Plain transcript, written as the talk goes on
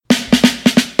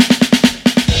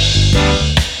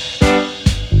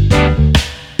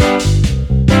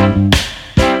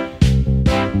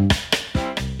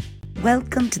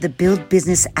Welcome to the Build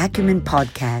Business Acumen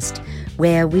podcast,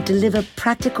 where we deliver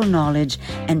practical knowledge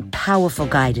and powerful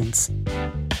guidance.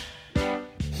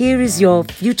 Here is your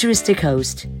futuristic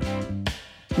host,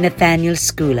 Nathaniel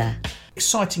Schooler.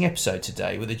 Exciting episode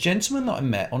today with a gentleman that I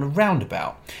met on a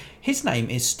roundabout. His name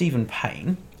is Stephen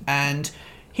Payne, and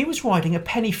he was riding a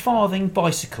penny farthing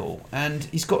bicycle, and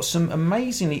he's got some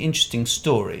amazingly interesting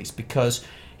stories because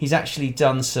he's actually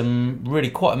done some really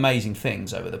quite amazing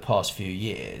things over the past few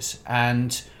years.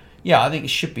 And yeah, I think it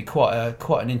should be quite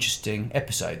an interesting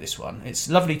episode, this one. It's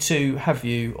lovely to have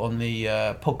you on the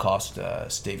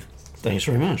podcast, Steve. Thanks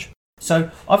very much. So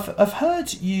I've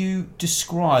heard you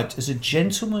described as a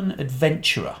gentleman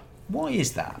adventurer. Why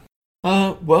is that?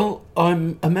 Well,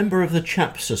 I'm a member of the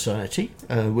CHAP Society,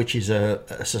 which is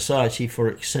a society for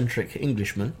eccentric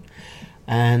Englishmen.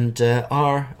 And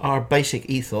our basic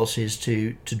ethos is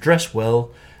to dress well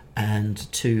and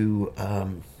to,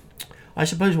 I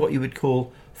suppose what you would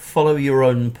call, follow your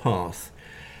own path.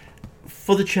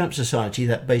 For the CHAP Society,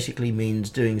 that basically means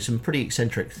doing some pretty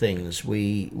eccentric things.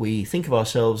 We think of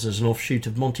ourselves as an offshoot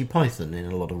of Monty Python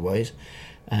in a lot of ways.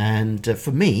 And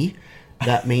for me,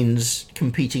 that means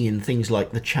competing in things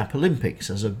like the CHAP Olympics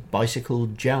as a bicycle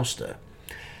jouster.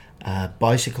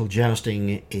 Bicycle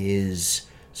jousting is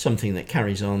something that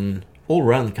carries on all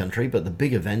around the country, but the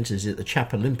big event is at the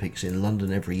CHAP Olympics in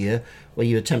London every year, where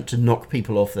you attempt to knock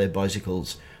people off their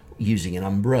bicycles using an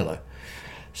umbrella.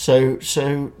 So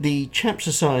the CHAP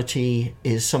Society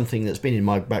is something that's been in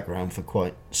my background for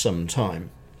quite some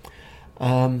time.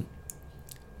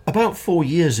 About 4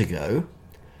 years ago,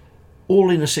 all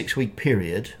in a 6-week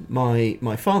period,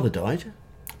 my father died.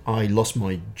 I lost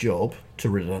my job to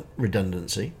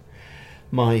redundancy.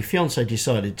 My fiancée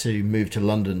decided to move to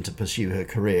London to pursue her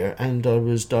career, and I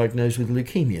was diagnosed with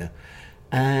leukemia.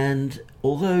 And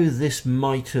although this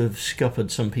might have scuppered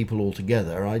some people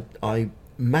altogether, I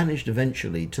managed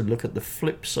eventually to look at the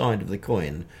flip side of the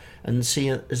coin and see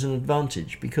it as an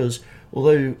advantage, because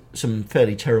although some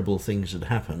fairly terrible things had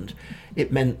happened,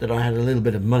 it meant that I had a little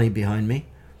bit of money behind me.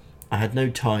 I had no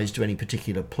ties to any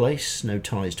particular place, no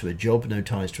ties to a job, no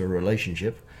ties to a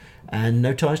relationship, and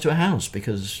no ties to a house,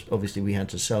 because obviously we had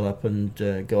to sell up and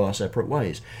go our separate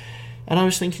ways. And I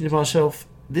was thinking to myself,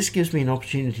 this gives me an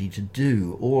opportunity to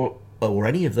do or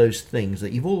any of those things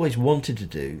that you've always wanted to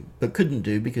do but couldn't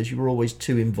do because you were always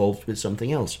too involved with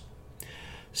something else.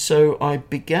 So I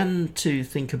began to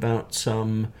think about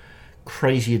some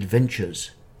crazy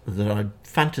adventures that I'd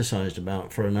fantasized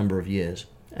about for a number of years.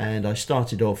 And I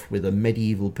started off with a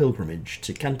medieval pilgrimage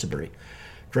to Canterbury,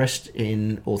 dressed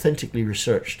in authentically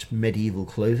researched medieval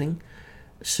clothing,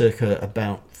 circa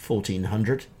about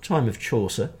 1400, time of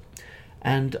Chaucer.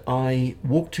 And I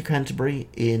walked to Canterbury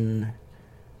in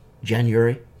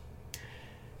January,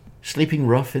 sleeping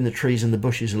rough in the trees and the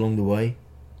bushes along the way,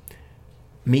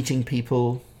 meeting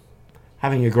people,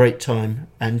 having a great time,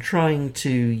 and trying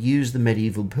to use the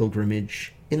medieval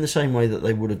pilgrimage in the same way that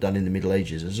they would have done in the Middle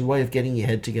Ages, as a way of getting your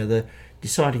head together,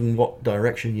 deciding what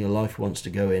direction your life wants to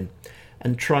go in,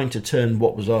 and trying to turn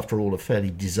what was, after all, a fairly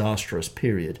disastrous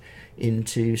period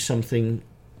into something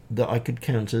that I could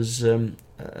count as an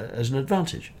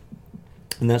advantage.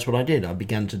 And that's what I did. I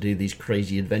began to do these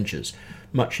crazy adventures,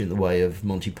 much in the way of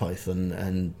Monty Python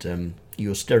and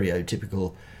your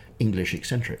stereotypical English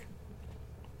eccentric.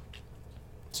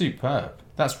 Superb.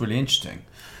 That's really interesting.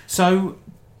 So,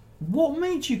 what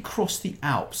made you cross the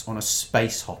Alps on a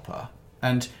space hopper,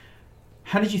 and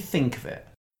how did you think of it?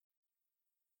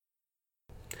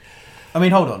 I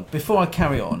mean, hold on. Before I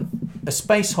carry on, a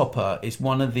space hopper is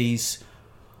one of these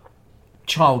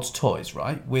child's toys,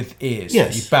 right? With ears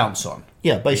that you bounce on.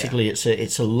 Yeah, basically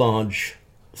it's a large,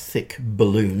 thick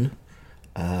balloon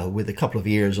with a couple of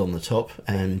ears on the top,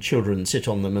 and children sit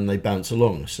on them and they bounce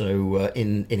along. So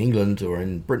in England or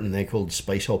in Britain they're called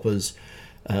space hoppers.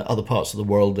 Other parts of the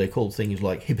world they're called things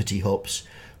like hippity hops.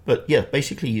 But yeah,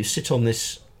 basically you sit on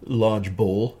this large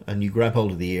ball and you grab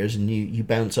hold of the ears and you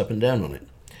bounce up and down on it.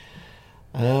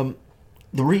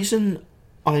 The reason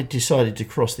I decided to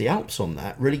cross the Alps on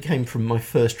that really came from my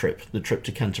first trip, the trip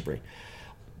to Canterbury.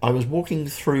 I was walking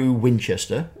through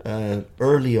Winchester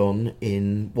early on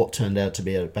in what turned out to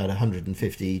be about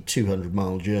 150, 200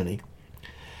 mile journey,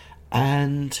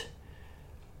 and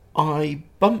I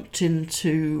bumped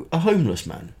into a homeless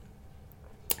man.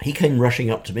 He came rushing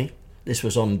up to me. This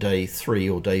was on day 3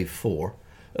 or day 4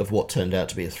 of what turned out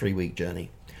to be a 3-week journey.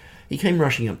 He came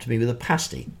rushing up to me with a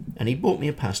pasty, and he bought me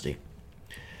a pasty.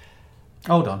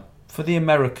 Hold on. For the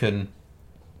American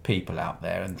people out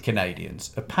there and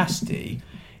Canadians, a pasty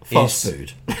fast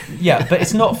food. Yeah, but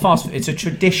it's not fast food. It's a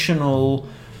traditional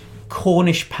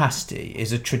Cornish pasty.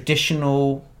 Is a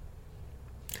traditional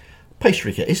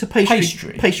Pastry case. It's a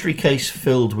pastry case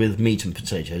filled with meat and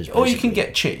potatoes. Or you can basically.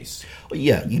 get cheese.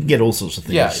 Yeah, you can get all sorts of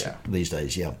things these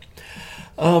days. Yeah.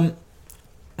 A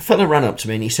fella ran up to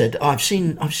me and he said, "I've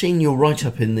seen your write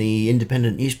up in the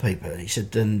Independent newspaper." He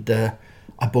said, "And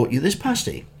I bought you this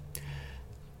pasty."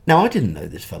 Now I didn't know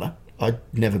this fella. I'd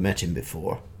never met him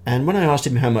before. And when I asked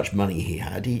him how much money he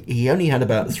had, he only had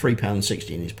about £3.60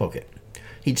 in his pocket.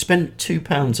 He'd spent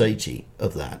 £2.80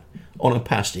 of that on a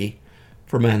pasty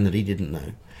for a man that he didn't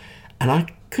know. And I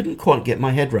couldn't quite get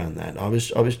my head around that. I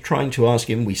was trying to ask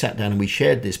him. We sat down and we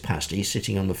shared this pasty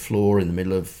sitting on the floor in the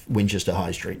middle of Winchester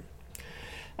High Street.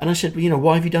 And I said, "Well,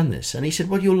 why have you done this?" And he said,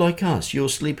 "Well, you're like us. You're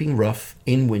sleeping rough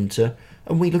in winter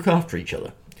and we look after each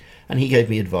other." And he gave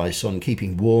me advice on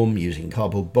keeping warm, using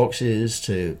cardboard boxes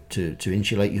to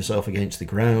insulate yourself against the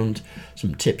ground,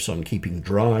 some tips on keeping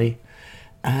dry.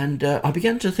 And I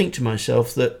began to think to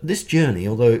myself that this journey,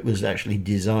 although it was actually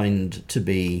designed to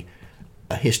be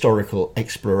a historical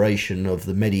exploration of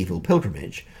the medieval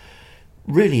pilgrimage,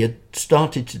 really had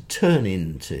started to turn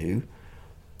into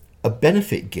a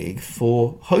benefit gig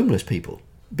for homeless people.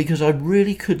 Because I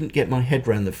really couldn't get my head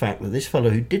around the fact that this fellow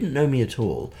who didn't know me at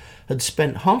all had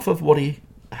spent half of what he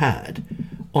had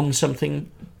on something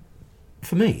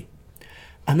for me.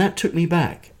 And that took me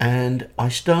back, and I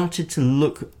started to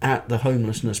look at the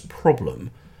homelessness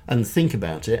problem and think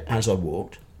about it as I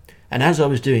walked. And as I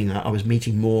was doing that, I was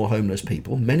meeting more homeless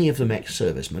people, many of them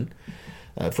ex-servicemen.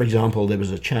 For example, there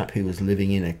was a chap who was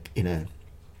living in a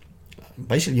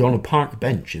basically on a park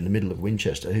bench in the middle of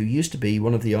Winchester, who used to be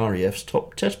one of the RAF's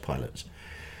top test pilots.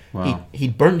 Wow.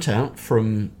 He'd burnt out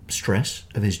from stress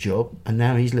of his job, and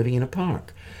now he's living in a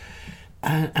park.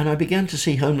 And I began to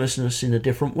see homelessness in a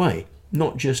different way,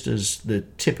 not just as the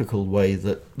typical way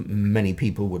that many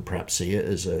people would perhaps see it,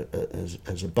 as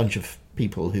a bunch of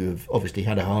people who have obviously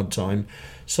had a hard time,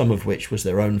 some of which was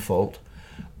their own fault,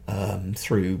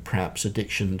 through perhaps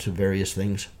addiction to various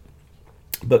things.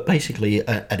 But basically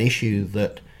an issue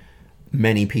that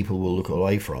many people will look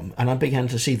away from. And I began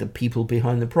to see the people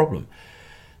behind the problem.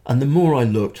 And the more I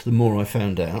looked, the more I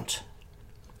found out.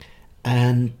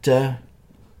 And the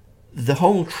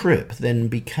whole trip then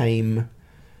became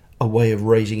a way of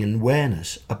raising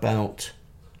awareness about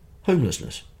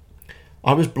homelessness.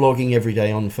 I was blogging every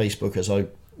day on Facebook as I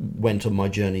went on my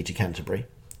journey to Canterbury.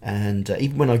 And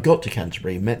even when I got to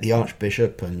Canterbury, met the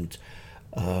Archbishop and...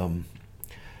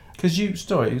 Because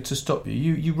sorry to stop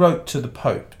you, you wrote to the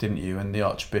Pope, didn't you, and the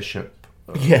Archbishop?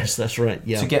 Yes, that's right,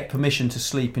 yeah. To get permission to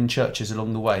sleep in churches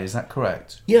along the way, is that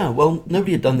correct? Yeah, well,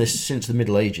 nobody had done this since the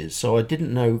Middle Ages, so I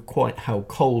didn't know quite how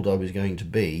cold I was going to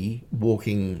be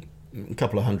walking a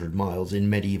couple of 100 miles in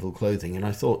medieval clothing, and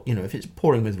I thought, if it's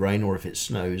pouring with rain or if it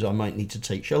snows, I might need to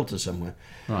take shelter somewhere.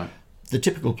 Right. The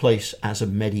typical place as a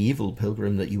medieval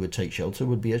pilgrim that you would take shelter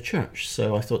would be a church.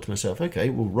 So I thought to myself, okay,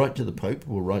 we'll write to the Pope,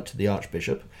 we'll write to the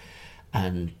Archbishop,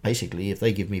 and basically if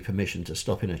they give me permission to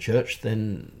stop in a church,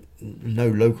 then no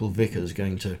local vicar's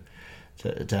going to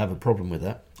have a problem with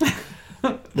that.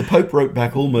 The Pope wrote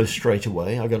back almost straight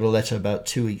away. I got a letter about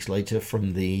 2 weeks later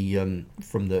from the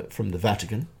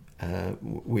Vatican,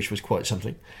 which was quite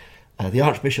something. The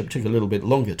Archbishop took a little bit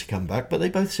longer to come back, but they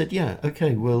both said, "Yeah,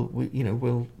 okay,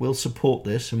 we'll support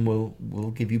this, and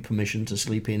we'll give you permission to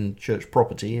sleep in church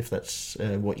property if that's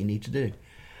what you need to do."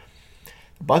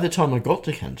 By the time I got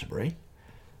to Canterbury,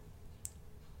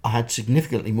 I had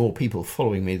significantly more people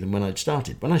following me than when I'd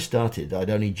started. When I started, I'd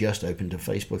only just opened a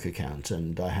Facebook account,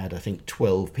 and I had, I think,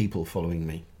 12 people following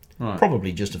me. Right.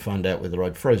 Probably just to find out whether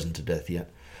I'd frozen to death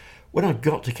yet. When I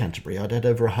got to Canterbury, I'd had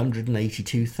over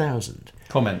 182,000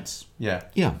 comments. Yeah.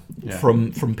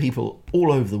 From people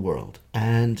all over the world,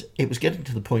 and it was getting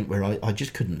to the point where I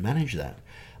just couldn't manage that.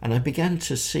 And I began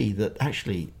to see that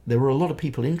actually there were a lot of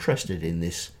people interested in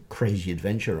this crazy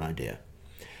adventure idea,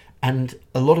 and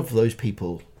a lot of those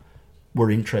people were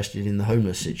interested in the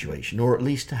homeless situation, or at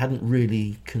least hadn't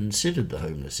really considered the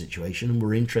homeless situation and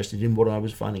were interested in what I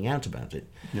was finding out about it.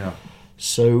 Yeah.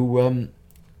 So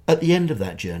at the end of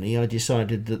that journey, I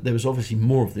decided that there was obviously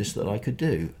more of this that I could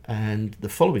do. And the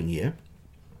following year,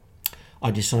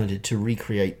 I decided to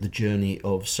recreate the journey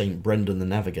of St. Brendan the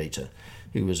Navigator,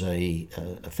 who was a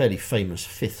fairly famous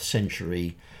 5th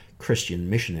century Christian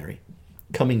missionary,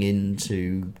 coming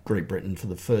into Great Britain for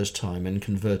the first time and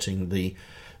converting the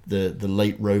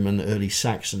late Roman, early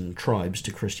Saxon tribes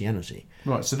to Christianity.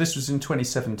 Right, so this was in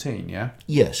 2017, yeah?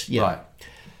 Yes, yeah. Right.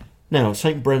 Now,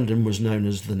 St. Brendan was known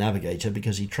as the Navigator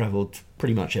because he travelled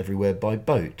pretty much everywhere by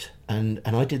boat, and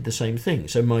I did the same thing.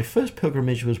 So my first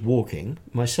pilgrimage was walking.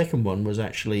 My second one was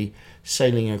actually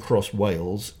sailing across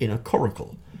Wales in a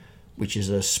coracle, which is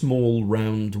a small,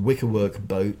 round, wickerwork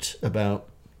boat about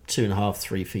 2.5,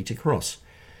 3 feet across.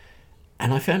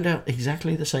 And I found out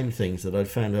exactly the same things that I'd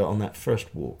found out on that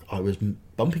first walk. I was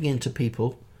bumping into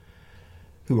people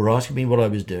who were asking me what I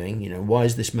was doing. Why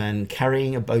is this man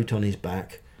carrying a boat on his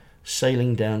back,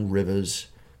 sailing down rivers,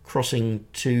 crossing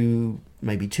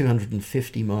maybe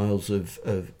 250 miles of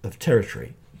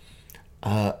territory,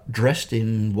 dressed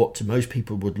in what to most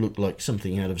people would look like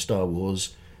something out of Star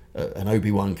Wars, an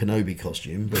Obi-Wan Kenobi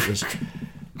costume, but was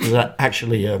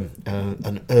actually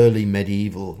an early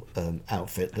medieval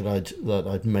outfit that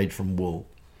I'd made from wool,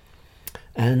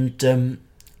 and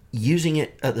using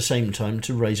it at the same time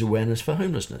to raise awareness for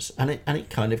homelessness, and it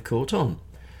kind of caught on.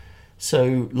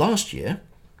 So last year,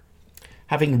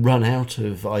 having run out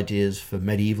of ideas for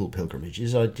medieval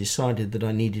pilgrimages, I decided that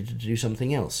I needed to do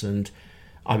something else, and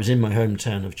I was in my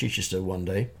hometown of Chichester one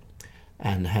day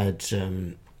and had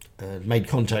made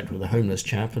contact with a homeless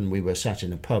chap, and we were sat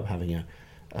in a pub having a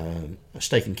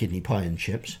steak and kidney pie and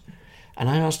chips, and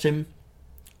I asked him,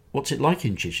 what's it like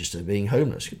in Chichester being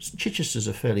homeless? Chichester's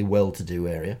a fairly well-to-do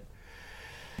area.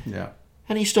 Yeah.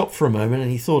 And he stopped for a moment and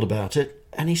he thought about it,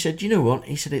 and he said, you know what?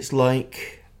 He said, it's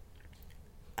like...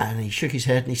 And he shook his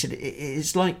head and he said,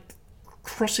 it's like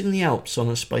crossing the Alps on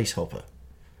a space hopper.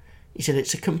 He said,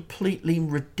 it's a completely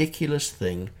ridiculous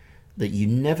thing that you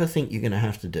never think you're going to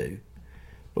have to do.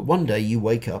 But one day you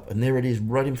wake up and there it is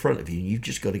right in front of you, and you've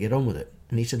just got to get on with it.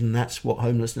 And he said, and that's what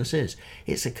homelessness is.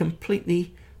 It's a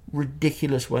completely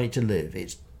ridiculous way to live.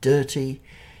 It's dirty,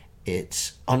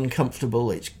 it's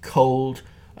uncomfortable, it's cold,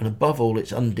 and above all,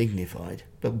 it's undignified.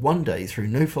 But one day, through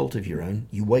no fault of your own,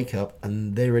 you wake up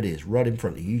and there it is, right in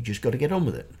front of you. You just got to get on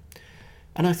with it.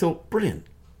 And I thought, brilliant.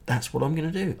 That's what I'm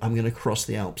going to do. I'm going to cross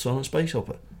the Alps on a space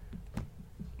hopper.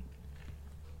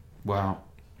 Wow.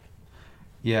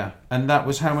 Yeah, and that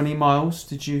was how many miles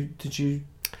did you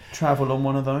travel on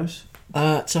one of those?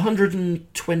 It's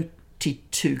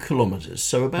 122 kilometres,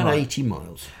 so about 80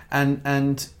 miles.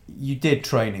 And you did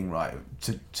training, right,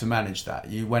 to manage that.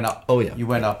 You went up. Oh yeah. You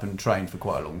went up and trained for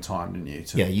quite a long time, didn't you?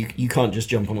 Yeah, you can't just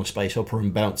jump on a space hopper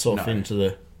and bounce off into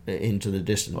the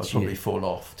distance. I'd probably fall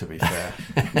off, to be fair.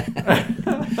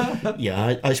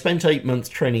 Yeah, I spent 8 months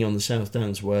training on the South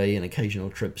Downs Way and occasional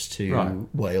trips to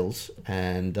Wales,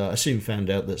 and I soon found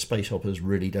out that space hoppers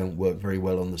really don't work very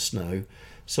well on the snow,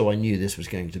 so I knew this was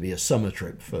going to be a summer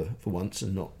trip for once,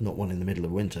 and not one in the middle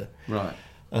of winter. Right.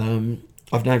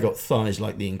 I've now got thighs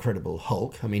like the Incredible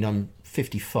Hulk. I mean, I'm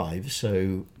 55,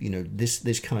 so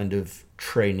this kind of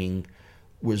training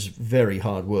was very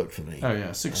hard work for me. Oh yeah,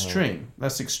 it's extreme.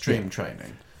 That's extreme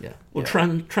training. Yeah. Well,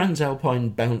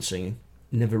 transalpine bouncing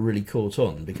never really caught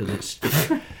on because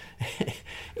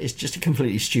it's just a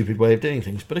completely stupid way of doing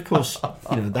things. But of course,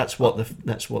 that's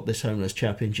what this homeless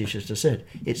chap in Chichester said.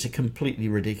 It's a completely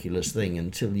ridiculous thing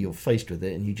until you're faced with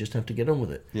it, and you just have to get on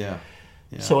with it. Yeah.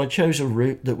 Yeah. So I chose a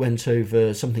route that went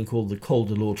over something called the Col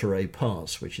de l'Ortore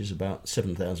Pass, which is about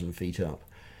 7,000 feet up.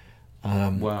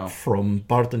 Wow. From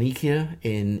Bardonnecchia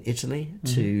in Italy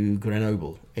to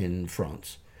Grenoble in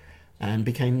France, and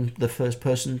became the first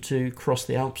person to cross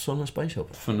the Alps on a space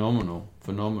hopper.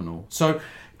 Phenomenal. So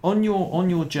on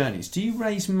your journeys, do you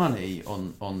raise money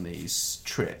on these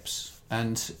trips?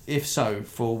 And if so,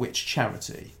 for which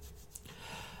charity?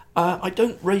 I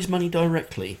don't raise money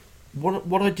directly.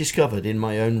 What I discovered in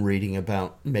my own reading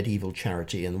about medieval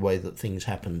charity and the way that things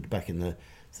happened back in the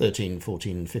 13,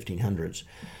 14, 1500s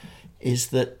is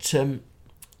that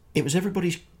it was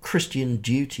everybody's Christian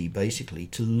duty, basically,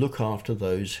 to look after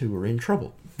those who were in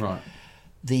trouble. Right.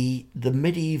 The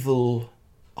medieval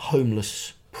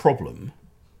homeless problem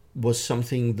was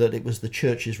something that it was the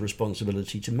church's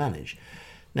responsibility to manage.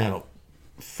 Now,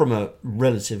 from a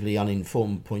relatively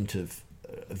uninformed point of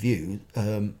view,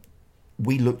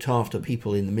 we looked after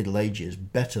people in the Middle Ages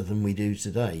better than we do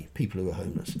today, people who are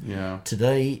homeless. Yeah.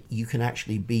 Today, you can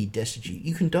actually be destitute.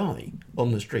 You can die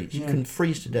on the streets. You can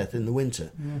freeze to death in the winter,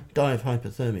 die of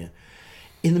hypothermia.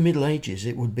 In the Middle Ages,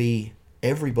 it would be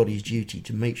everybody's duty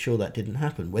to make sure that didn't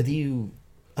happen. Whether you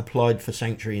applied for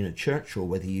sanctuary in a church, or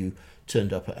whether you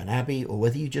turned up at an abbey, or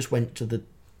whether you just went to the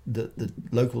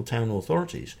local town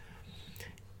authorities,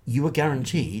 you were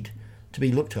guaranteed to be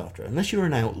looked after. Unless you were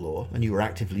an outlaw and you were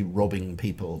actively robbing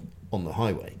people on the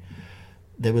highway,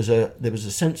 there was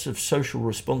a sense of social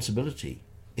responsibility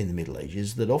in the Middle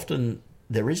Ages that often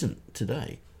there isn't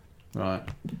today. Right.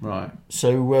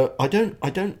 So I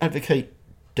don't advocate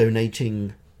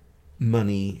donating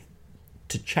money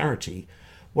to charity.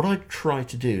 What I try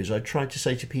to do is I try to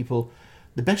say to people,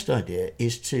 the best idea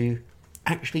is to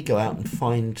actually go out and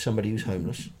find somebody who's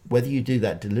homeless, whether you do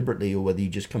that deliberately or whether you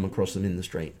just come across them in the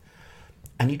street,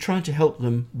 and you try to help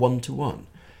them one-to-one,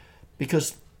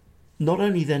 because not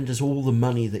only then does all the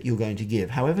money that you're going to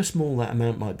give, however small that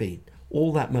amount might be,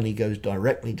 all that money goes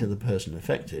directly to the person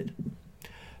affected,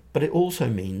 but it also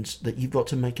means that you've got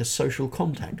to make a social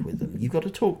contact with them. You've got to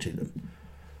talk to them.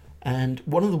 And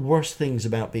one of the worst things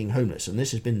about being homeless, and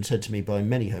this has been said to me by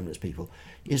many homeless people,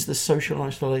 is the social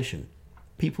isolation.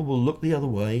 People will look the other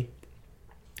way.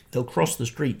 They'll cross the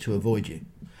street to avoid you.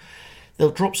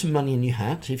 They'll drop some money in your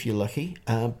hat if you're lucky,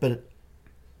 but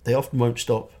they often won't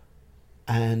stop.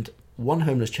 And one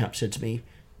homeless chap said to me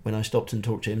when I stopped and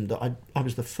talked to him that I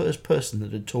was the first person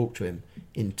that had talked to him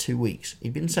in 2 weeks.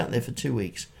 He'd been sat there for 2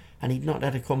 weeks and he'd not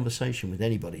had a conversation with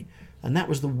anybody. And that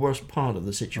was the worst part of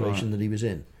the situation that he was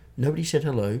in. Nobody said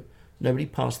hello. Nobody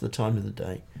passed the time of the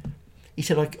day. He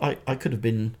said, I could have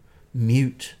been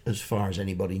mute as far as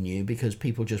anybody knew because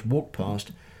people just walked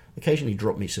past, occasionally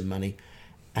dropped me some money.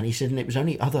 And he said, and it was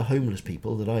only other homeless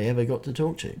people that I ever got to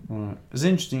talk to. Right. It's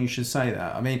interesting you should say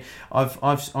that. I mean,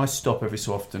 I stop every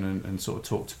so often and sort of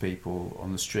talk to people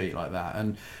on the street like that.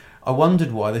 And I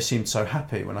wondered why they seemed so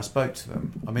happy when I spoke to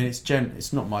them. I mean,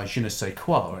 it's not my je ne sais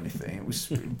quoi or anything. It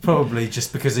was probably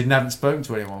just because they hadn't spoken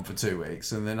to anyone for 2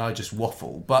 weeks and then I just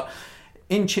waffle. But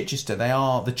in Chichester,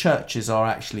 the churches are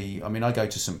actually, I mean, I go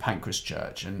to St Pancras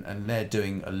Church and they're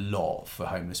doing a lot for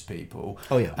homeless people.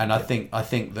 Oh, yeah. And I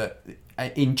think that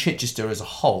in Chichester as a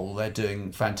whole, they're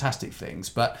doing fantastic things.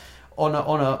 But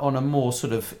on a more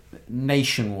sort of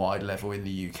nationwide level in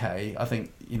the UK, I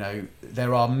think, you know,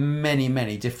 there are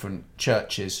many different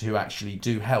churches who actually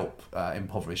do help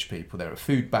impoverished people. There are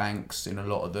food banks in a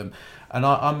lot of them, and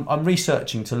I'm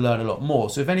researching to learn a lot more.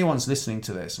 So if anyone's listening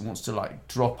to this and wants to like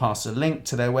drop us a link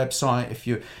to their website, if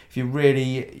you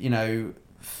really, you know,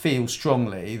 feel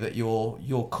strongly that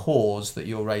your cause that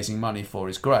you're raising money for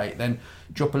is great, then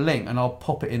drop a link and I'll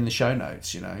pop it in the show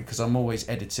notes, you know, because I'm always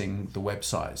editing the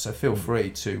website, so feel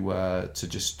free to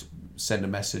just send a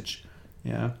message.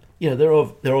 Yeah, there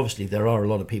are a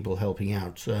lot of people helping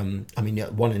out. I mean,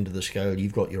 at one end of the scale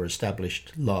you've got your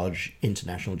established large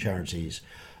international charities,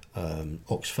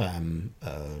 Oxfam,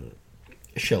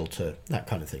 Shelter, that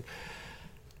kind of thing.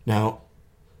 Now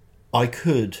I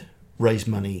could raise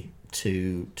money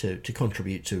to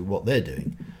contribute to what they're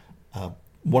doing.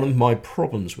 One of my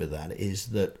problems with that is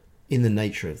that in the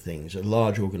nature of things, a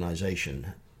large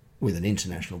organisation with an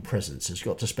international presence has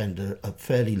got to spend a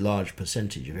fairly large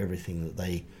percentage of everything that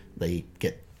they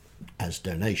get as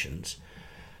donations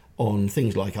on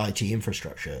things like IT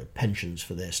infrastructure, pensions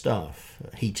for their staff,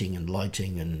 heating and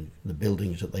lighting and the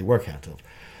buildings that they work out of.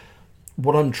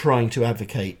 What I'm trying to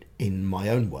advocate in my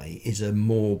own way is a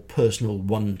more personal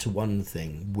one-to-one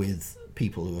thing with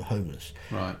people who are homeless.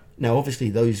 Right. Now, obviously,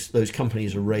 those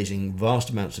companies are raising vast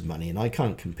amounts of money, and I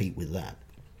can't compete with that.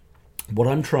 What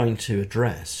I'm trying to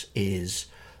address is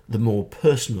the more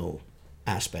personal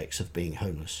aspects of being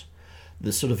homeless,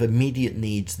 the sort of immediate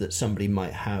needs that somebody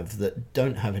might have that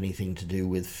don't have anything to do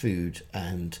with food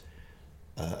and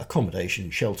accommodation,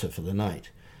 shelter for the night.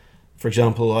 For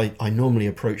example, I normally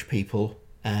approach people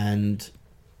and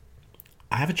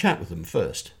I have a chat with them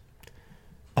first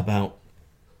about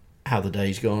how the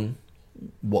day's gone,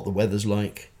 what the weather's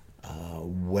like,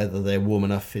 whether they're warm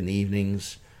enough in the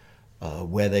evenings,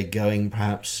 where they're going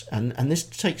perhaps. And this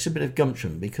takes a bit of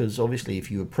gumption because obviously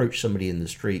if you approach somebody in the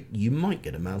street, you might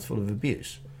get a mouthful of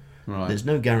abuse. Right. There's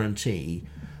no guarantee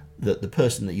that the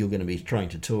person that you're going to be trying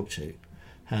to talk to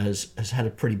has had a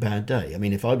pretty bad day. I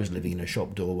mean, if I was living in a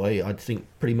shop doorway, I'd think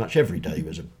pretty much every day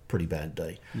was a pretty bad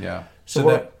day. Yeah. So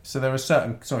there are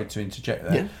certain. Sorry to interject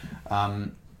there. Yeah.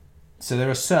 So there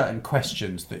are certain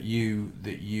questions that you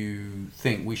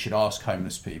think we should ask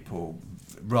homeless people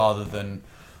rather than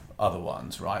other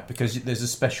ones, right? Because there's a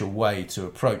special way to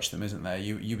approach them, isn't there?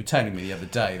 You were telling me the other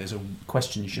day there's a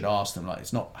question you should ask them, like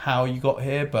it's not how you got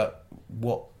here, but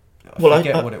what. I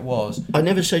forget what it was. I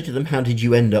never say to them, how did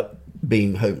you end up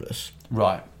being homeless?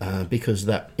 Right. Because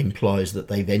that implies that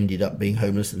they've ended up being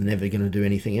homeless and they're never going to do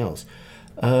anything else.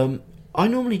 I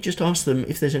normally just ask them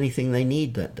if there's anything they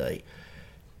need that day.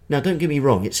 Now, don't get me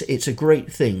wrong, it's a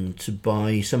great thing to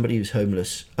buy somebody who's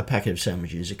homeless a packet of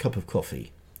sandwiches, a cup of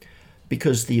coffee,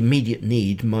 because the immediate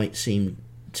need might seem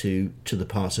to the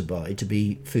passerby to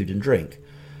be food and drink.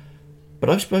 But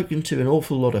I've spoken to an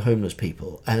awful lot of homeless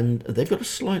people, and they've got a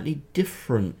slightly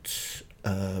different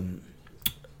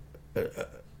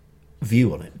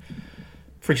view on it.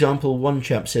 For example, one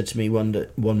chap said to me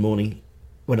one morning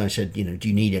when I said, do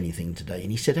you need anything today? And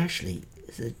he said, actually,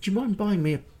 do you mind buying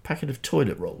me a packet of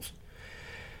toilet rolls?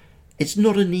 It's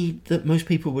not a need that most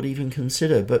people would even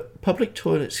consider, but public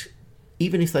toilets,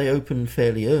 even if they open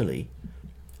fairly early,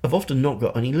 have often not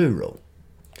got any loo roll.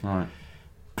 Right.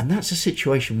 And that's a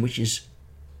situation which is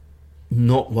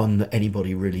not one that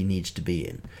anybody really needs to be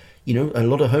in. You know, a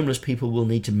lot of homeless people will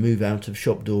need to move out of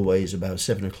shop doorways about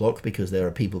 7 o'clock because there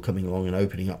are people coming along and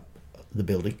opening up the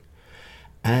building.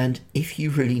 And if you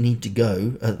really need to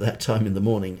go at that time in the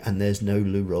morning and there's no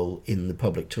loo roll in the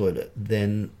public toilet,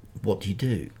 then what do you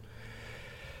do?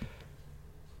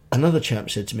 Another chap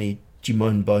said to me, do you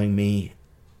mind buying me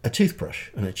a toothbrush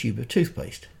and a tube of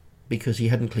toothpaste? Because he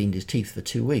hadn't cleaned his teeth for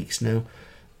 2 weeks. Now,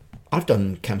 I've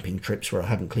done camping trips where I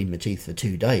haven't cleaned my teeth for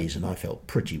 2 days and I felt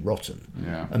pretty rotten.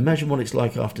 Yeah. Imagine what it's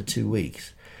like after 2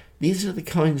 weeks. These are the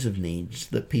kinds of needs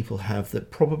that people have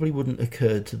that probably wouldn't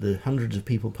occur to the hundreds of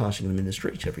people passing them in the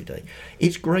street every day.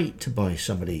 It's great to buy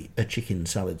somebody a chicken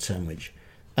salad sandwich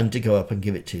and to go up and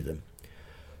give it to them.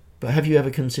 But have you ever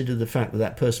considered the fact that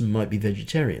that person might be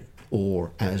vegetarian?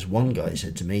 Or, as one guy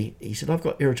said to me, he said, I've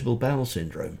got irritable bowel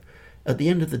syndrome. At the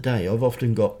end of the day, I've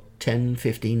often got 10,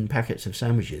 15 packets of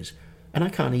sandwiches and I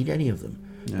can't eat any of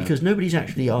them because nobody's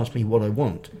actually asked me what I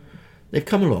want. They've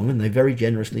come along and they've very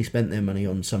generously spent their money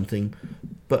on something,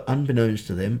 but unbeknownst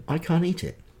to them, I can't eat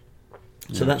it.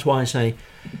 So that's why I say,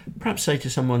 perhaps say to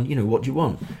someone, you know, what do you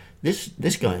want?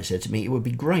 This guy said to me, it would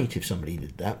be great if somebody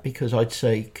did that, because I'd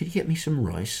say, could you get me some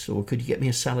rice, or could you get me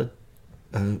a salad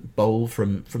bowl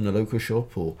from the local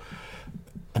shop? Or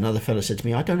another fellow said to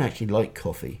me, I don't actually like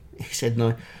coffee. He said,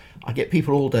 no, I get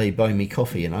people all day buying me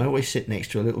coffee, and I always sit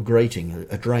next to a little grating,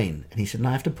 a drain. And he said, no,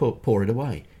 I have to pour it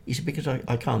away. He said, because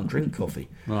I can't drink coffee.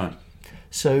 Right.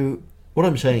 So what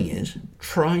I'm saying is,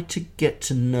 try to get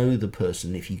to know the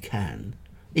person if you can.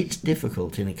 It's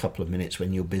difficult in a couple of minutes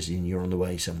when you're busy and you're on the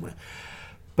way somewhere.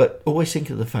 But always think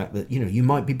of the fact that, you know, you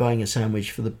might be buying a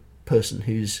sandwich for the person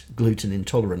who's gluten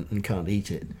intolerant and can't eat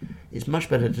it. It's much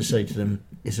better to say to them,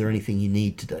 is there anything you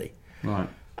need today? Right.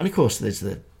 And of course there's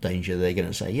the danger they're going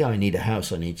to say, yeah, I need a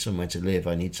house, I need somewhere to live,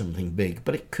 I need something big.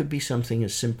 But it could be something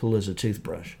as simple as a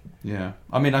toothbrush. Yeah.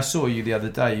 I mean, I saw you the other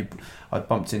day. I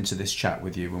bumped into this chat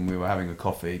with you when we were having a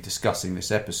coffee discussing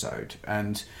this episode,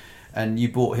 and you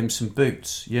bought him some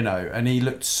boots, you know, and he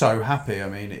looked so happy. I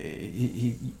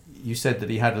mean, you said that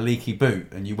he had a leaky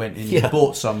boot, and you went in and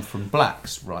bought some from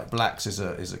Blacks, right? Blacks is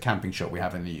a camping shop we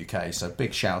have in the UK, so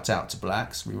big shout out to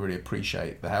Blacks. We really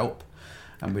appreciate the help,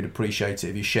 and we'd appreciate it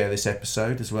if you share this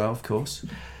episode as well, of course.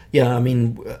 Yeah, I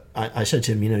mean, I said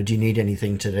to him, you know, do you need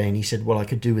anything today? And he said, well, I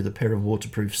could do with a pair of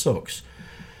waterproof socks.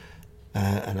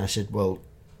 And I said, well,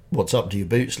 what's up? Do your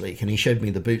boots leak? And he showed me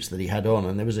the boots that he had on,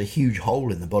 and there was a huge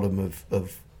hole in the bottom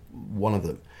of one of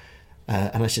them.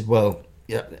 And I said, well,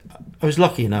 yeah, I was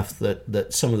lucky enough that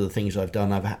some of the things I've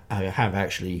done, I have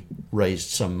actually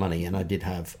raised some money, and I did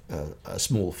have a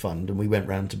small fund, and we went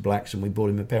round to Blacks and we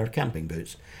bought him a pair of camping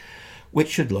boots, which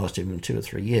should last him 2 or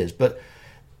 3 years. But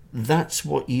that's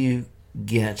what you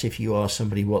get if you ask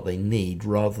somebody what they need,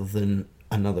 rather than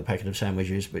another packet of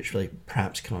sandwiches which they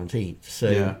perhaps can't eat. So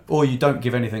yeah. Or you don't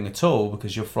give anything at all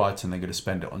because you're frightened they're going to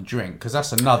spend it on drink, because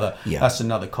that's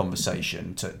another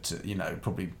conversation to you know,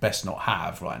 probably best not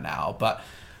have right now. But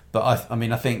I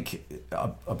mean, I think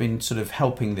I've been sort of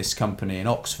helping this company in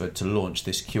Oxford to launch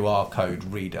this QR code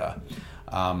reader,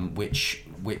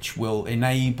 which will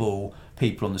enable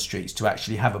people on the streets to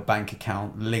actually have a bank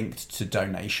account linked to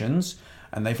donations.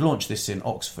 And they've launched this in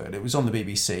Oxford. It was on the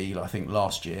BBC, I think,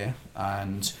 last year.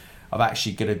 And I'm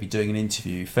actually going to be doing an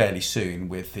interview fairly soon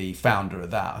with the founder of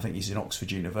that. I think he's an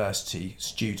Oxford University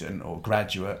student or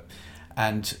graduate.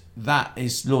 And that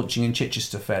is launching in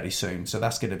Chichester fairly soon. So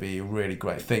that's going to be a really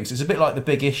great thing. So it's a bit like The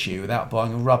Big Issue without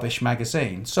buying a rubbish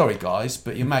magazine. Sorry, guys,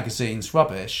 but your magazine's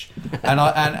rubbish.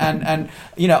 And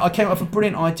you know, I came up with a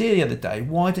brilliant idea the other day.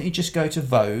 Why don't you just go to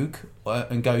Vogue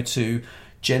and go to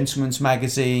Gentleman's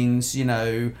magazines, you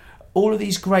know, all of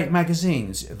these great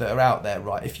magazines that are out there,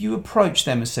 right? If you approach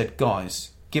them and said, guys,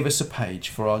 give us a page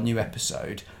for our new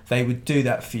episode, they would do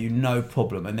that for you, no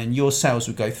problem. And then your sales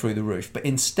would go through the roof. But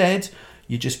instead,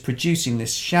 you're just producing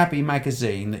this shabby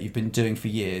magazine that you've been doing for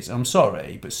years. I'm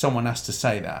sorry, but someone has to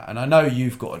say that. And I know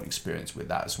you've got an experience with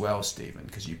that as well, Stephen,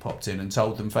 because you popped in and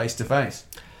told them face to face.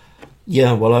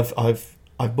 Yeah, well,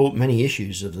 I've bought many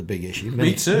issues of The Big Issue.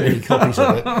 Me too. Many copies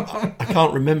of it. I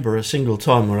can't remember a single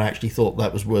time where I actually thought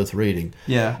that was worth reading.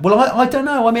 Yeah. Well, I don't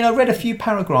know. I mean, I read a few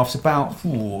paragraphs about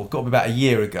a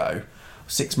year ago,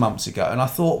 6 months ago, and I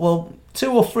thought, well,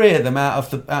 2 or 3 of them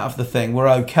out of the thing were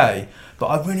okay, but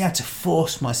I really had to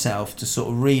force myself to sort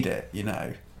of read it, you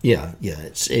know. Yeah.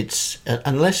 It's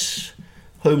unless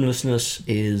homelessness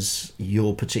is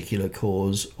your particular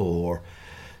cause, or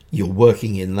you're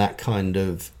working in that kind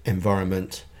of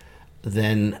environment,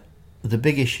 then The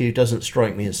Big Issue doesn't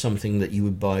strike me as something that you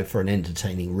would buy for an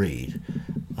entertaining read.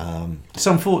 It's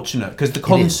unfortunate because the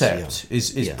concept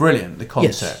is Yeah. brilliant. The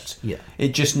concept, Yeah.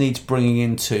 it just needs bringing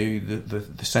into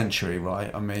the century,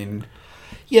 right? I mean,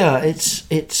 Yeah, it's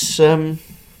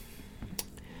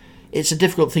a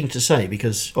difficult thing to say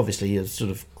because obviously you're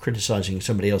sort of criticising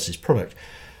somebody else's product.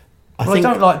 I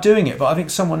don't like doing it, but I think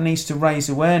someone needs to raise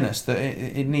awareness that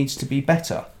it needs to be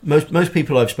better. Most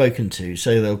people I've spoken to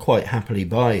say they'll quite happily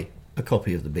buy a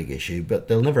copy of The Big Issue, but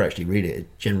they'll never actually read it.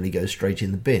 It generally goes straight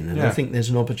in the bin, and Yeah. I think there's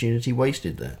an opportunity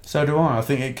wasted there. So do I. I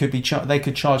think it could be. They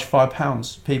could charge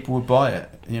 £5. People would buy it.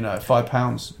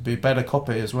 £5. It'd be a better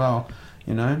copy as well.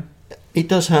 It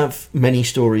does have many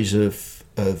stories of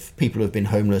people who have been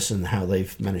homeless and how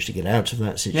they've managed to get out of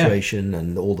that situation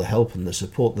and all the help and the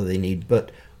support that they need.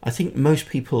 But I think most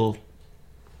people,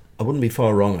 I wouldn't be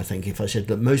far wrong, I think, if I said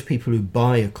that most people who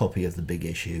buy a copy of The Big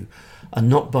Issue are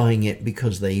not buying it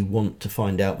because they want to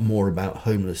find out more about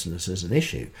homelessness as an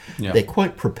issue. Yeah. They're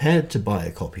quite prepared to buy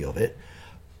a copy of it,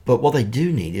 but what they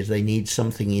do need is they need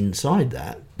something inside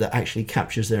that actually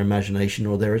captures their imagination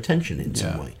or their attention in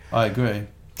some way. I agree.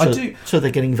 So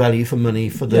they're getting value for money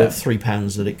for the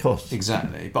 £3 that it costs.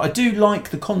 Exactly. But I do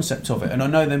like the concept of it, and I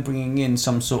know them bringing in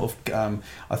some sort of,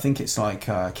 I think it's like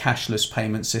a cashless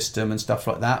payment system and stuff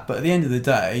like that. But at the end of the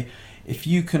day, if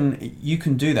you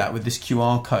can do that with this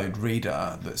QR code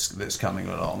reader that's coming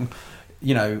along,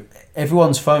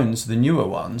 everyone's phones, the newer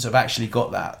ones, have actually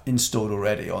got that installed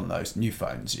already on those new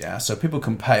phones, yeah? So people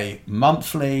can pay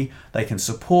monthly, they can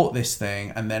support this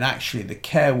thing, and then actually the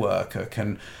care worker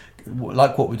can,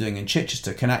 like what we're doing in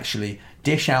Chichester, can actually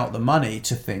dish out the money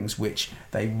to things which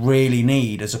they really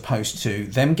need, as opposed to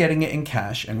them getting it in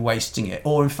cash and wasting it,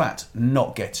 or in fact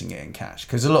not getting it in cash,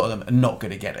 because a lot of them are not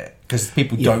going to get it because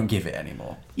people don't give it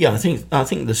anymore. Yeah, I think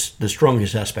the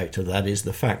strongest aspect of that is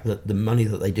the fact that the money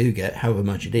that they do get, however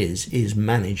much it is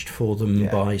managed for them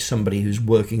by somebody who's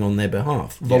working on their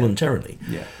behalf voluntarily.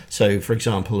 Yeah. So, for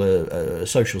example, a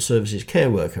social services care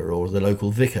worker or the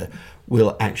local vicar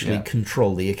will actually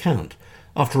control the account.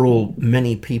 After all,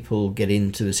 many people get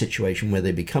into a situation where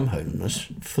they become homeless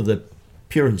for the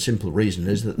pure and simple reason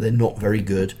is that they're not very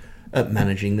good at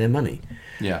managing their money.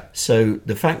 Yeah. So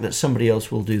the fact that somebody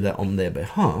else will do that on their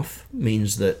behalf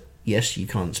means that, yes, you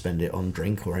can't spend it on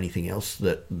drink or anything else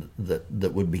that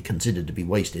would be considered to be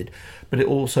wasted, but it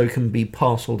also can be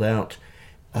parcelled out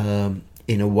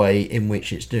in a way in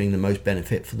which it's doing the most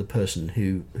benefit for the person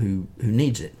who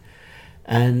needs it.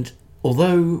 And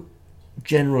although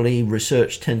generally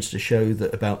research tends to show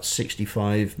that about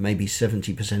 65, maybe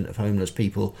 70% of homeless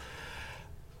people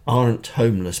aren't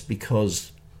homeless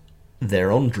because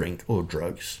they're on drink or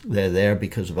drugs, they're there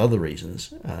because of other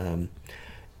reasons.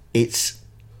 It's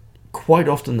quite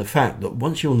often the fact that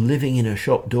once you're living in a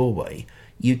shop doorway,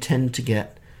 you tend to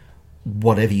get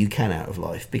whatever you can out of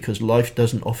life because life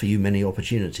doesn't offer you many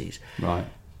opportunities. Right.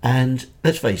 And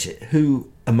let's face it, who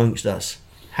amongst us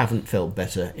haven't felt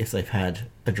better if they've had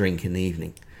a drink in the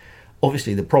evening?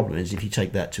 Obviously, the problem is if you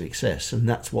take that to excess, and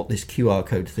that's what this QR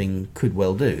code thing could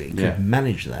well do. It could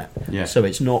manage that. Yeah. So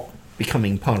it's not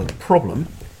becoming part of the problem,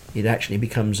 it actually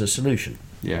becomes a solution.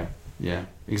 Yeah,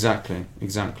 exactly.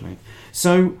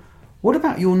 So, what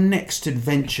about your next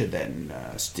adventure then,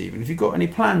 Stephen? Have you got any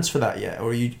plans for that yet? Or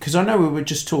are you? Because I know we were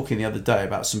just talking the other day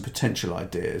about some potential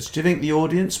ideas. Do you think the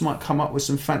audience might come up with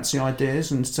some fancy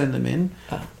ideas and send them in?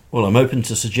 Well, I'm open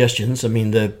to suggestions. I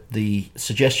mean, the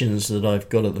suggestions that I've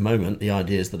got at the moment, the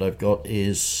ideas that I've got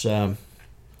is,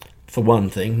 for one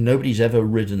thing, nobody's ever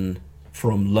ridden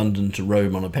from London to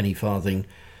Rome on a penny farthing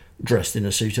dressed in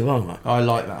a suit of armour. I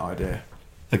like that idea.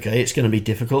 Okay, it's going to be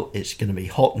difficult, it's going to be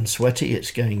hot and sweaty,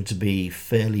 it's going to be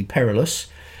fairly perilous,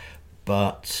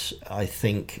 but I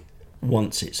think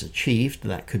once it's achieved,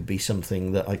 that could be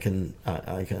something that I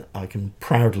can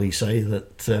proudly say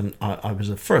that I was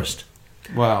a first.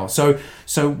 Wow. So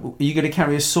are you going to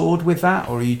carry a sword with that,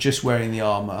 or are you just wearing the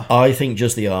armour? I think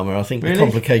just the armour. I think Really? the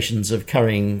complications of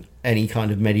carrying any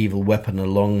kind of medieval weapon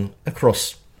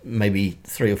across maybe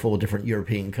 3 or 4 different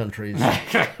European countries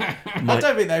I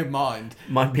don't think they mind.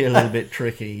 might be a little bit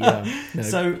tricky. Yeah.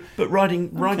 No. But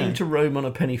riding Okay. to Rome on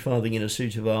a penny farthing in a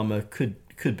suit of armour could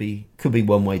be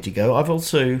one way to go. I've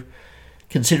also,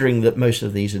 considering that most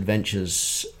of these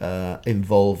adventures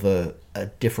involve a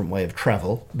different way of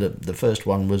travel. The first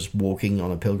one was walking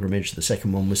on a pilgrimage. The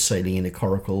second one was sailing in a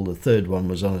coracle. The third one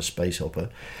was on a space hopper.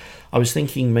 I was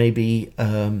thinking maybe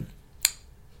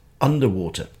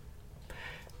underwater.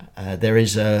 There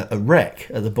is a wreck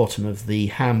at the bottom of the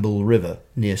Hamble River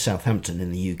near Southampton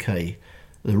in the UK.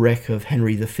 The wreck of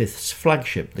Henry V's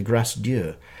flagship, the Grace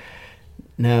Dieu.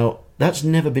 Now, that's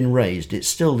never been raised. It's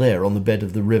still there on the bed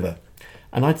of the river.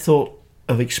 And I thought,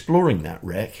 of exploring that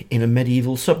wreck in a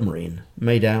medieval submarine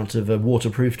made out of a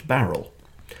waterproofed barrel.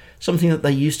 Something that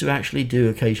they used to actually do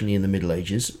occasionally in the Middle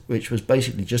Ages, which was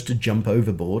basically just to jump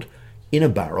overboard in a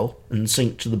barrel and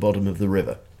sink to the bottom of the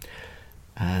river.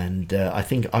 And I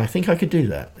think I could do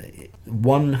that.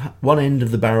 One end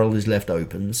of the barrel is left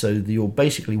open, so you're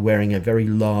basically wearing a very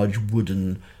large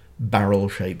wooden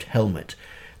barrel-shaped helmet.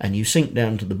 And you sink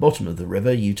down to the bottom of the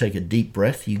river, you take a deep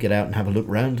breath, you get out and have a look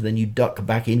round, then you duck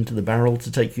back into the barrel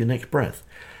to take your next breath.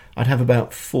 I'd have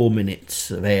about 4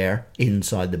 minutes of air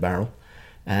inside the barrel,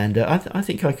 and I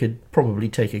think I could probably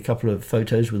take a couple of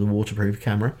photos with a waterproof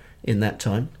camera in that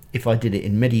time. If I did it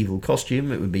in medieval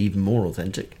costume, it would be even more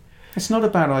authentic. It's not a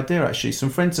bad idea, actually. Some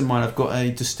friends of mine have got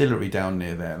a distillery down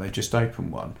near there. They just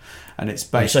opened one, and it's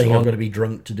based You're saying on... I've got to be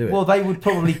drunk to do it? Well, they would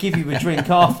probably give you a drink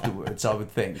afterwards, I would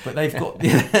think. But they've got a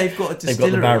distillery. They've got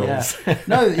the barrels. Yeah.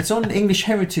 No, it's on English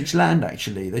heritage land,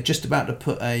 actually. They're just about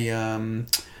to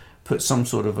put some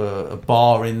sort of a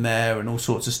bar in there and all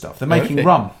sorts of stuff. They're making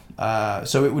rum,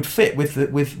 so it would fit with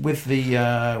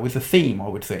the theme, I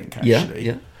would think.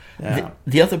 Actually, yeah.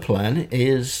 The other plan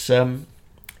is.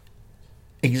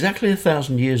 Exactly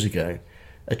 1,000 years ago,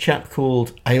 a chap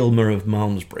called Aylmer of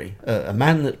Malmesbury, a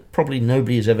man that probably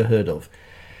nobody has ever heard of,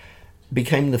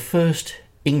 became the first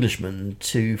Englishman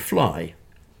to fly.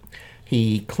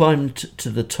 He climbed to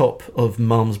the top of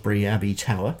Malmesbury Abbey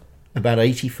Tower, about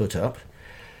 80 foot up,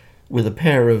 with a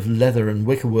pair of leather and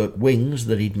wickerwork wings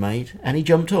that he'd made, and he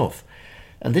jumped off.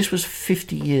 And this was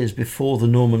 50 years before the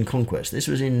Norman Conquest. This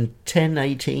was in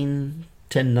 1018,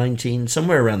 1019,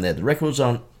 somewhere around there. The records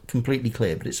aren't completely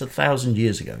clear, but it's 1,000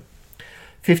 years ago.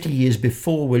 50 years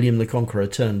before William the Conqueror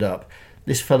turned up,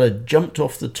 this fella jumped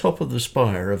off the top of the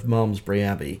spire of Malmesbury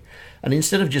Abbey, and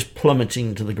instead of just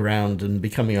plummeting to the ground and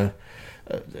becoming a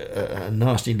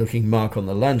nasty-looking mark on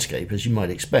the landscape, as you might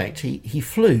expect, he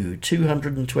flew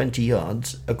 220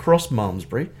 yards across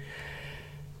Malmesbury,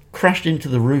 crashed into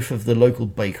the roof of the local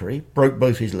bakery, broke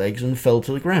both his legs, and fell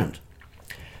to the ground.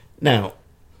 Now,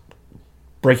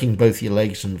 breaking both your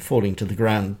legs and falling to the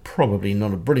ground, probably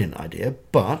not a brilliant idea,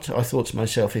 but I thought to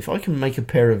myself, if I can make a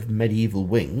pair of medieval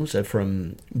wings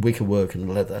from wickerwork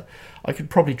and leather, I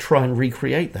could probably try and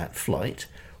recreate that flight,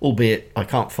 albeit I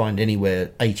can't find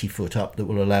anywhere 80 foot up that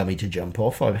will allow me to jump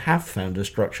off. I have found a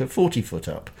structure 40 foot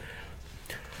up.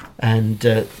 And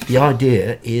the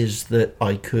idea is that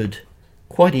I could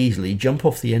quite easily jump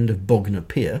off the end of Bognor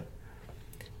Pier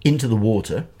into the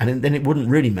water, and then it wouldn't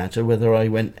really matter whether I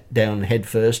went down head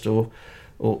first or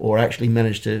actually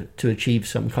managed to achieve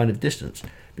some kind of distance,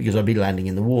 because I'd be landing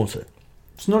in the water.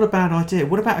 It's not a bad idea.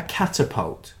 What about a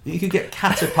catapult? You could get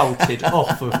catapulted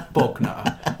off of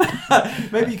Bognor.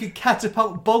 Maybe you could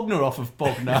catapult Bognor off of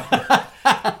Bognor.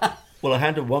 Well, I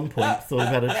had at one point thought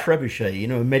about a trebuchet,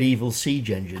 a medieval siege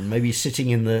engine, maybe sitting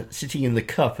in the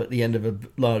cup at the end of a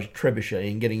large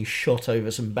trebuchet and getting shot over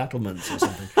some battlements or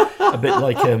something. A bit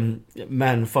like a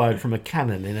man fired from a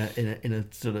cannon in a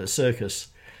sort of circus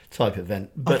type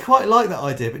event. But I quite like that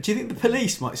idea, but do you think the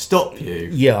police might stop you?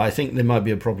 Yeah, I think there might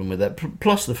be a problem with that.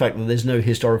 Plus the fact that there's no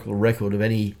historical record of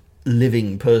any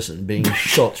living person being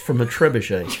shot from a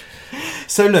trebuchet.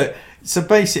 So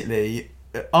basically,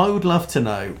 I would love to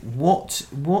know,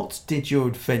 what did your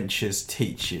adventures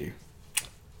teach you?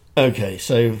 Okay,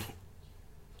 so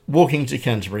walking to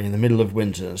Canterbury in the middle of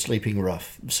winter, sleeping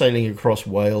rough, sailing across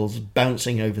Wales,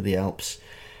 bouncing over the Alps,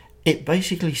 it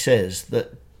basically says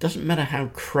that doesn't matter how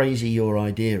crazy your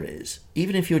idea is,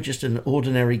 even if you're just an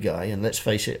ordinary guy, and let's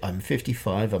face it, I'm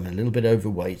 55, I'm a little bit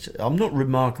overweight, I'm not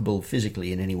remarkable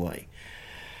physically in any way,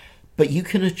 but you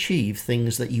can achieve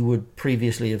things that you would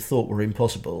previously have thought were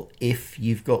impossible if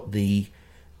you've got the,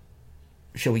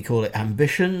 shall we call it,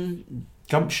 ambition?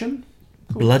 Gumption?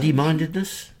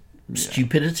 Bloody-mindedness?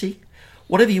 Stupidity?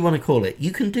 Whatever you want to call it,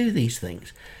 you can do these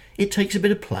things. It takes a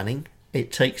bit of planning,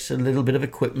 it takes a little bit of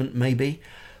equipment maybe,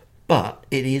 but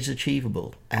it is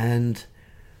achievable, and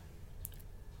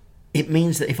it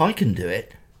means that if I can do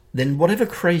it, then whatever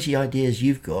crazy ideas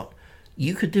you've got,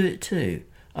 you could do it too.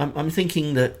 I'm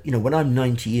thinking that, when I'm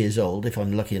 90 years old, if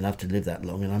I'm lucky enough to live that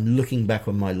long, and I'm looking back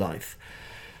on my life,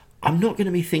 I'm not going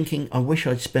to be thinking, I wish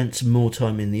I'd spent some more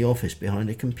time in the office behind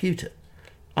a computer.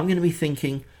 I'm going to be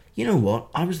thinking, you know what,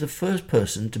 I was the first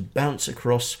person to bounce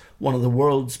across one of the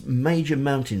world's major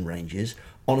mountain ranges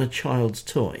on a child's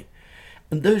toy.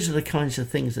 And those are the kinds of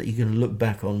things that you're going to look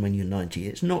back on when you're 90.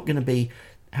 It's not going to be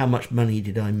how much money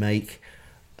did I make,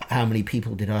 how many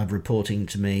people did I have reporting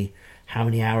to me, how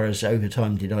many hours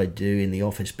overtime did I do in the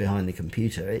office behind the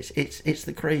computer. It's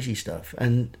the crazy stuff.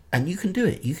 And you can do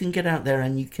it. You can get out there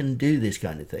and you can do this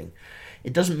kind of thing.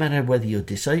 It doesn't matter whether you're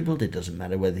disabled. It doesn't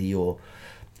matter whether you're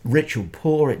rich or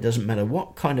poor, it doesn't matter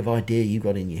what kind of idea you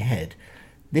got in your head,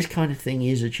 this kind of thing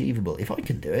is achievable. If I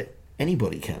can do it,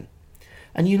 anybody can.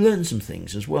 And you learn some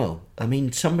things as well. I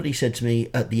mean, somebody said to me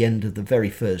at the end of the very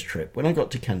first trip, when I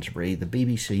got to Canterbury, the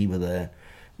BBC were there,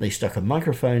 they stuck a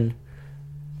microphone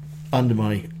under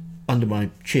my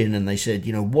chin and they said,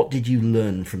 what did you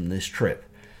learn from this trip?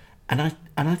 And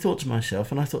I thought to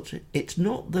myself, it's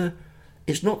not the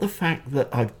fact that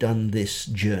I've done this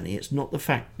journey, it's not the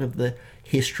fact of the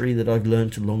history that I've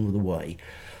learned along the way.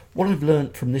 What I've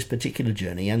learned from this particular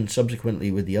journey, and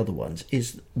subsequently with the other ones,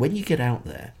 is when you get out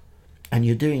there and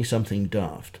you're doing something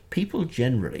daft, people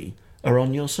generally are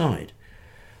on your side.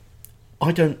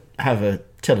 I don't have a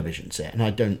television set and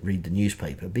I don't read the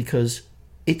newspaper because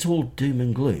it's all doom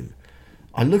and gloom.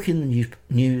 I look in the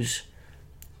news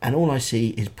and all I see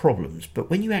is problems. But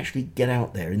when you actually get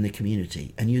out there in the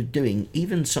community and you're doing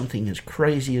even something as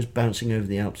crazy as bouncing over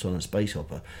the Alps on a space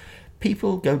hopper,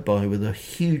 people go by with a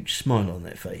huge smile on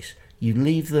their face. You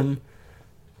leave them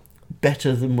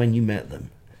better than when you met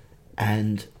them.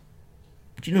 And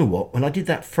do you know what? When I did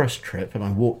that first trip and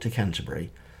I walked to Canterbury,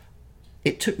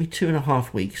 it took me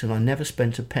 2.5 weeks and I never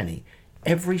spent a penny.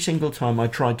 Every single time I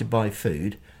tried to buy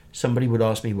food, somebody would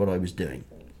ask me what I was doing.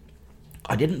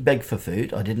 I didn't beg for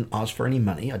food, I didn't ask for any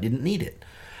money, I didn't need it.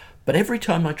 But every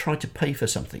time I tried to pay for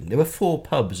something, there were 4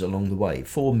 pubs along the way,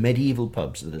 4 medieval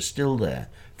pubs that are still there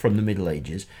from the Middle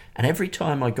Ages, and every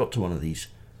time I got to one of these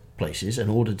places and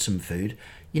ordered some food,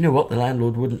 you know what, the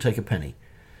landlord wouldn't take a penny.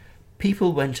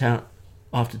 People went out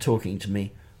after talking to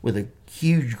me with a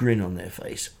huge grin on their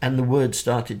face, and the word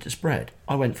started to spread.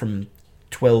 I went from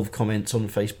 12 comments on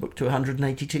Facebook to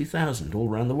 182,000 all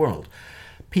around the world.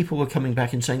 People were coming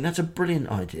back and saying, that's a brilliant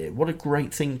idea, what a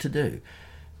great thing to do.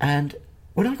 And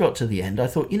when I got to the end, I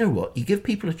thought, you know what, you give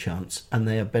people a chance and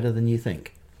they are better than you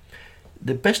think.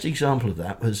 The best example of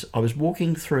that was I was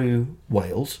walking through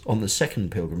Wales on the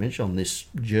second pilgrimage, on this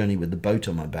journey with the boat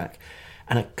on my back,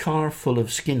 and a car full of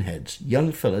skinheads,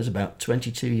 young fellas about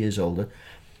 22 years older,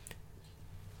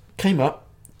 came up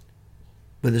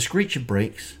with a screech of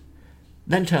brakes,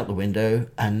 leant out the window,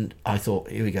 and I thought,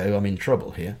 here we go, I'm in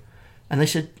trouble here. And they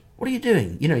said, what are you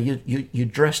doing? You're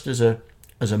dressed as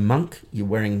a monk, you're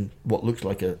wearing what looks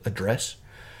like a dress,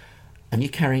 and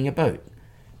you're carrying a boat.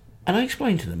 And I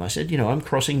explained to them, I said, I'm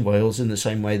crossing Wales in the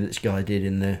same way that this guy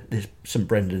did St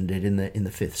Brendan did in the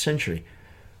 5th century.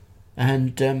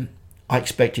 And I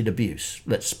expected abuse,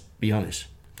 let's be honest.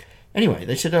 Anyway,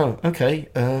 they said, oh, okay,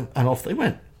 and off they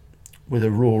went with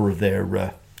a roar of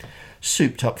their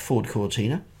souped up Ford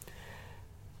Cortina.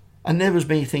 And there was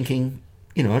me thinking,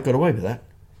 I got away with that.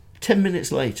 10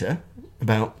 minutes later,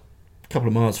 about a couple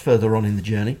of miles further on in the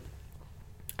journey,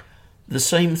 the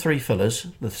same 3 fellas,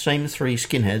 the same 3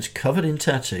 skinheads covered in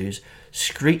tattoos,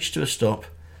 screeched to a stop,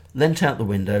 leant out the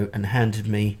window and handed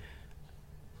me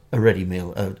a ready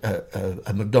meal,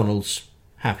 a McDonald's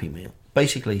Happy Meal.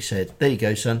 Basically said, there you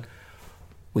go, son.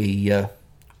 We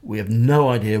have no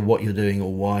idea what you're doing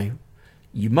or why.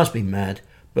 You must be mad,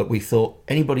 but we thought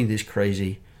anybody this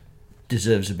crazy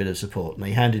deserves a bit of support. And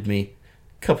they handed me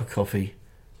a cup of coffee,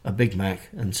 a Big Mac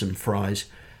and some fries,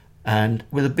 and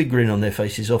with a big grin on their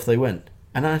faces, off they went.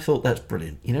 And I thought, that's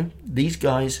brilliant. These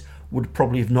guys would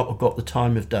probably have not got the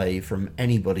time of day from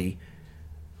anybody,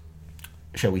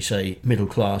 shall we say, middle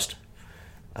class.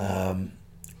 And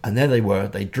there they were,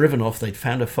 they'd driven off, they'd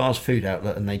found a fast food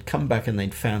outlet, and they'd come back and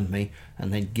they'd found me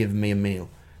and they'd given me a meal.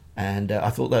 And I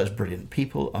thought that was brilliant.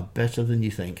 People are better than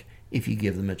you think if you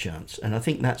give them a chance. And I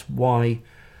think that's why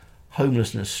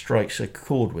homelessness strikes a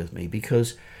chord with me,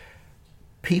 because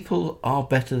people are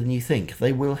better than you think.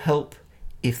 They will help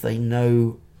if they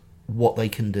know what they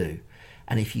can do.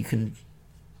 And if you can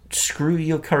screw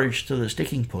your courage to the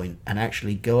sticking point and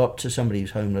actually go up to somebody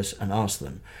who's homeless and ask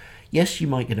them, yes, you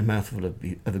might get a mouthful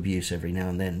of abuse every now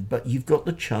and then, but you've got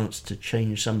the chance to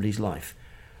change somebody's life.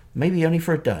 Maybe only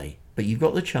for a day, but you've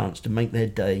got the chance to make their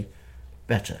day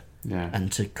better. Yeah.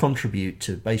 And to contribute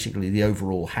to basically the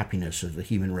overall happiness of the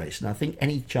human race. And I think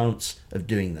any chance of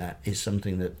doing that is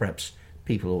something that perhaps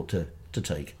people ought to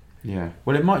take. Yeah.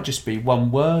 Well, it might just be one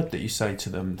word that you say to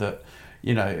them that,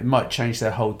 it might change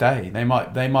their whole day. They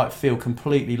might feel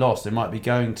completely lost. They might be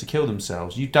going to kill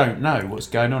themselves. You don't know what's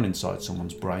going on inside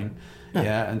someone's brain, no.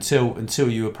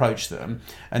 until you approach them.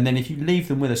 And then if you leave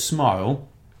them with a smile,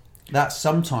 that's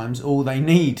sometimes all they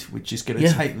need, which is going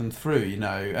to take them through,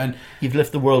 And you've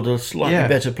left the world a slightly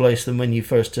better place than when you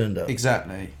first turned up.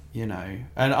 Exactly,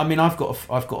 And I mean, I've got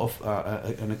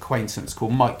an acquaintance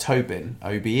called Mike Tobin,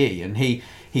 OBE, and he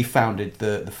founded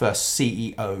the first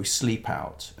CEO Sleep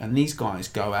Out, and these guys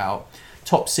go out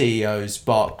top CEOs,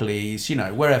 Barclays,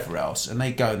 wherever else, and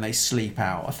they go and they sleep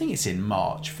out. I think it's in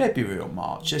February or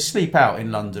March. They sleep out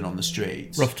in London on the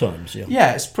streets. Rough times, yeah.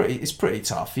 Yeah, it's pretty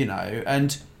tough,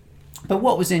 But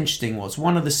what was interesting was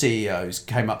one of the CEOs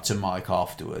came up to Mike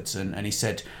afterwards and he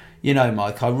said,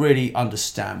 Mike, I really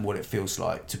understand what it feels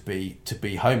like to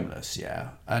be homeless, yeah.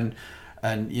 And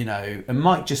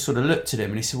Mike just sort of looked at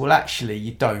him and he said, well, actually,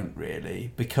 you don't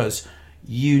really, because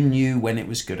you knew when it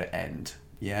was going to end,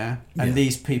 yeah. And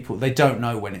these people, they don't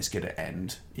know when it's going to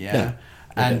end, yeah. No.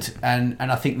 And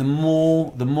I think the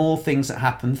more things that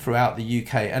happen throughout the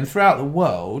UK and throughout the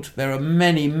world, there are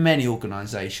many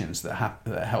organisations that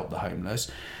help the homeless.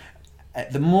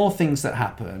 The more things that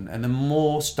happen and the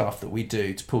more stuff that we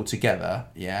do to pull together,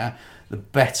 yeah, the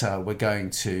better we're going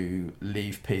to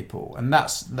leave people. And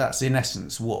that's in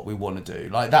essence what we want to do.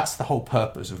 Like, that's the whole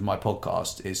purpose of my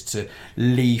podcast, is to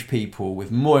leave people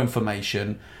with more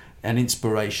information and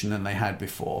inspiration than they had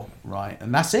before, right?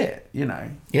 And that's it,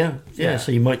 Yeah.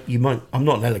 So you might. I'm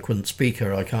not an eloquent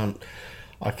speaker. I can't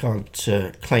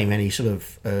claim any sort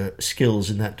of skills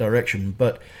in that direction.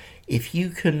 But if you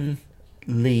can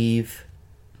leave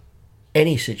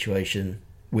any situation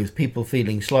with people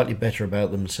feeling slightly better about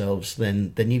themselves,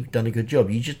 then you've done a good job.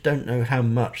 You just don't know how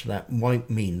much that might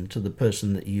mean to the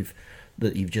person that you've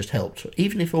just helped.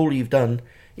 Even if all you've done,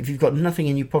 if you've got nothing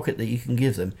in your pocket that you can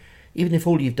give them. Even if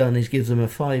all you've done is give them a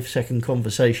 5-second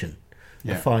conversation,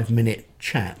 a 5-minute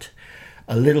chat,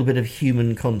 a little bit of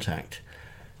human contact.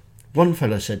 One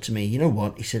fellow said to me, you know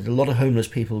what? He said, a lot of homeless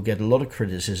people get a lot of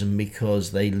criticism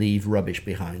because they leave rubbish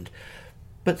behind.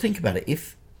 But think about it.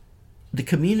 If the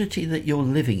community that you're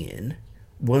living in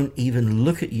won't even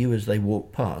look at you as they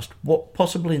walk past, what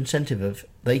possible incentive have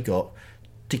they got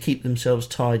to keep themselves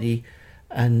tidy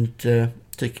and to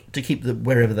keep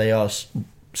wherever they are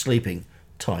sleeping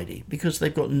tidy, because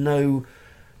they've got no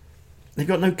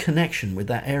connection with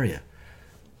that area.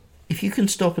 If you can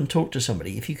stop and talk to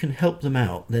somebody, if you can help them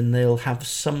out, then they'll have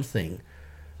something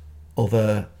of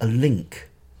a link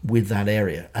with that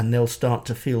area, and they'll start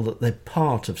to feel that they're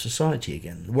part of society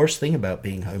again. The worst thing about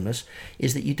being homeless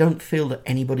is that you don't feel that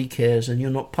anybody cares and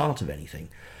you're not part of anything.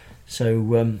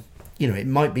 So it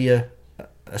might be a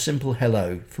simple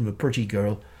hello from a pretty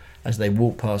girl as they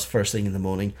walk past first thing in the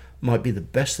morning might be the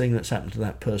best thing that's happened to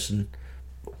that person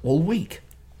all week.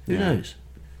 Who knows?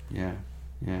 Yeah.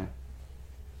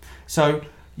 So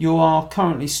you are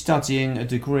currently studying a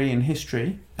degree in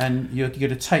history, and you're going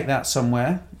to take that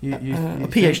somewhere. A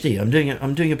PhD. I'm doing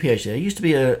a PhD. I used to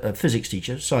be a physics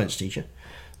teacher, science teacher.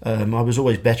 I was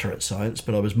always better at science,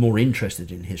 but I was more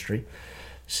interested in history.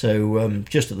 So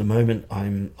just at the moment,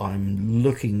 I'm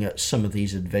looking at some of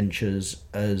these adventures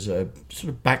as a sort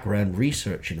of background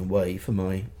research in a way for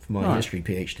my history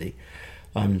PhD.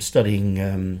 I'm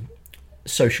studying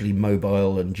socially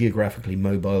mobile and geographically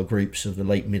mobile groups of the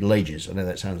late Middle Ages. I know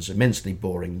that sounds immensely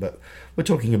boring, but we're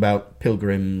talking about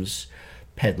pilgrims,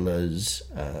 peddlers,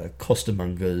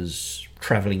 costermongers,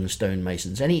 travelling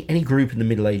stonemasons, any group in the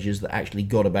Middle Ages that actually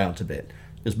got about a bit,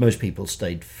 because most people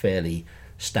stayed fairly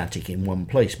static in one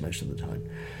place most of the time.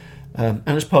 And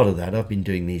as part of that, I've been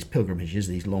doing these pilgrimages,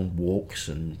 these long walks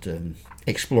and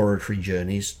exploratory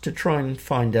journeys to try and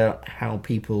find out how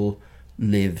people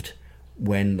lived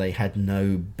when they had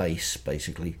no base,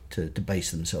 basically, to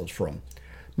base themselves from.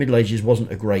 Middle Ages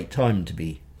wasn't a great time to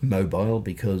be mobile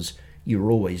because you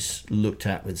were always looked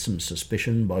at with some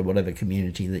suspicion by whatever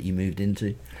community that you moved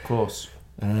into. Of course.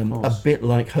 A bit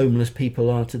like homeless people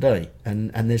are today.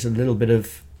 And there's a little bit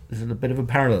of a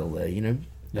parallel there,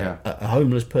 Yeah. A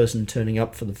homeless person turning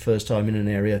up for the first time in an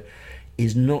area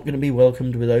is not going to be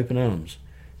welcomed with open arms.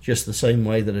 Just the same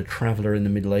way that a traveller in the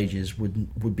Middle Ages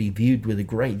would be viewed with a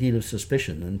great deal of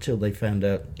suspicion until they found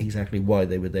out exactly why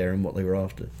they were there and what they were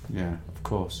after. Yeah, of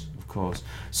course.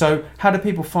 So, how do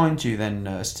people find you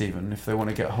then, Stephen, if they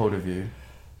want to get a hold of you?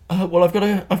 Well, I've got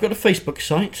a Facebook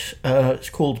site.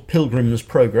 It's called Pilgrim's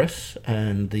Progress,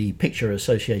 and the picture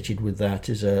associated with that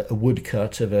is a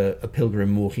woodcut of a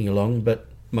pilgrim walking along. But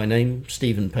my name,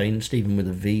 Stephen Payne, Stephen with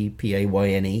a V,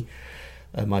 Payne.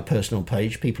 My personal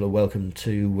page. People are welcome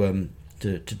to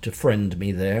friend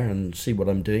me there and see what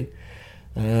I'm doing.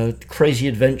 Crazy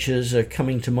adventures are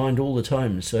coming to mind all the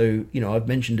time. So I've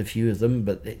mentioned a few of them,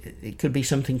 but it could be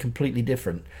something completely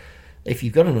different. If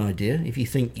you've got an idea, if you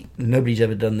think nobody's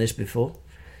ever done this before,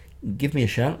 give me a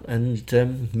shout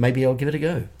and maybe I'll give it a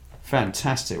go.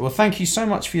 Fantastic. Well, thank you so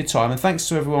much for your time, and thanks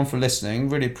to everyone for listening.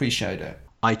 Really appreciate it.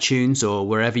 iTunes or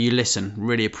wherever you listen,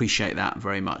 really appreciate that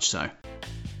very much so.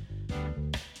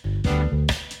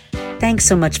 Thanks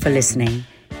so much for listening.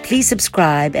 Please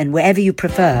subscribe, and wherever you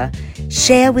prefer,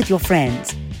 share with your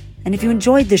friends. And if you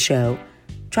enjoyed the show,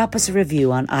 drop us a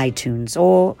review on iTunes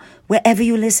or wherever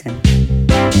you listen.